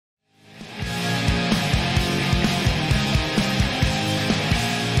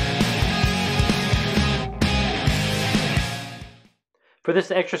For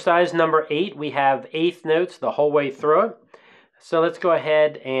this exercise number 8, we have eighth notes the whole way through it. So let's go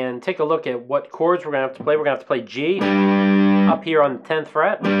ahead and take a look at what chords we're going to have to play. We're going to have to play G up here on the 10th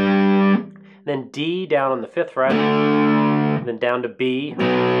fret, then D down on the 5th fret, then down to B on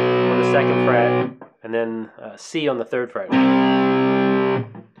the 2nd fret, and then C on the 3rd fret.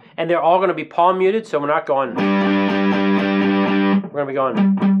 And they're all going to be palm muted, so we're not going. We're going to be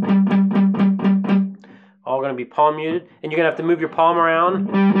going. All going to be palm muted, and you're going to have to move your palm around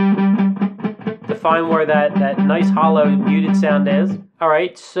to find where that nice hollow muted sound is.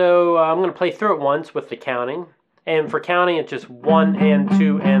 Alright, so I'm going to play through it once with the counting. And for counting, it's just 1 and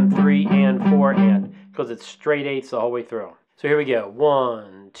 2 and 3 and 4 and, because it's straight eighths the whole way through. So here we go.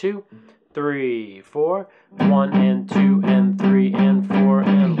 1, 2, 3, 4. 1 and 2 and 3 and 4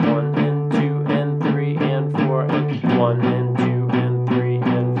 and 1 and 2 and 3 and 4 and 1 and 2 and 3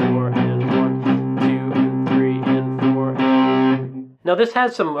 and 4 and 1, 2 and 3 and 4 and... Now this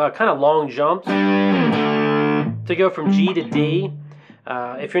has some kind of long jumps to go from G to D.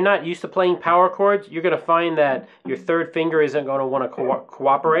 If you're not used to playing power chords, you're going to find that your third finger isn't going to want to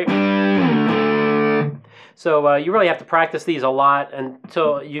cooperate. So you really have to practice these a lot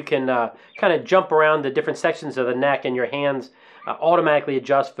until you can kind of jump around the different sections of the neck, and your hands automatically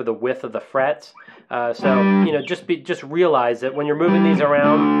adjust for the width of the frets. So you know, just realize that when you're moving these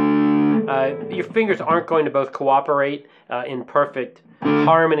around, your fingers aren't going to both cooperate in perfect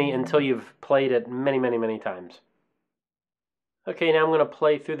harmony until you've played it many, many, many times. Okay, now I'm going to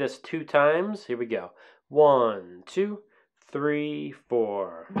play through this 2 times. Here we go. 1, 2, 3,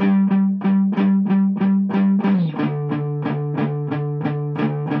 4.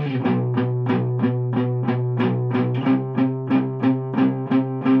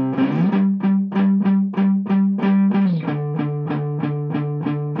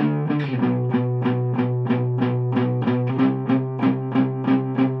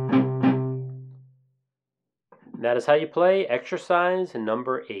 That is how you play exercise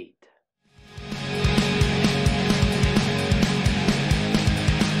number 8.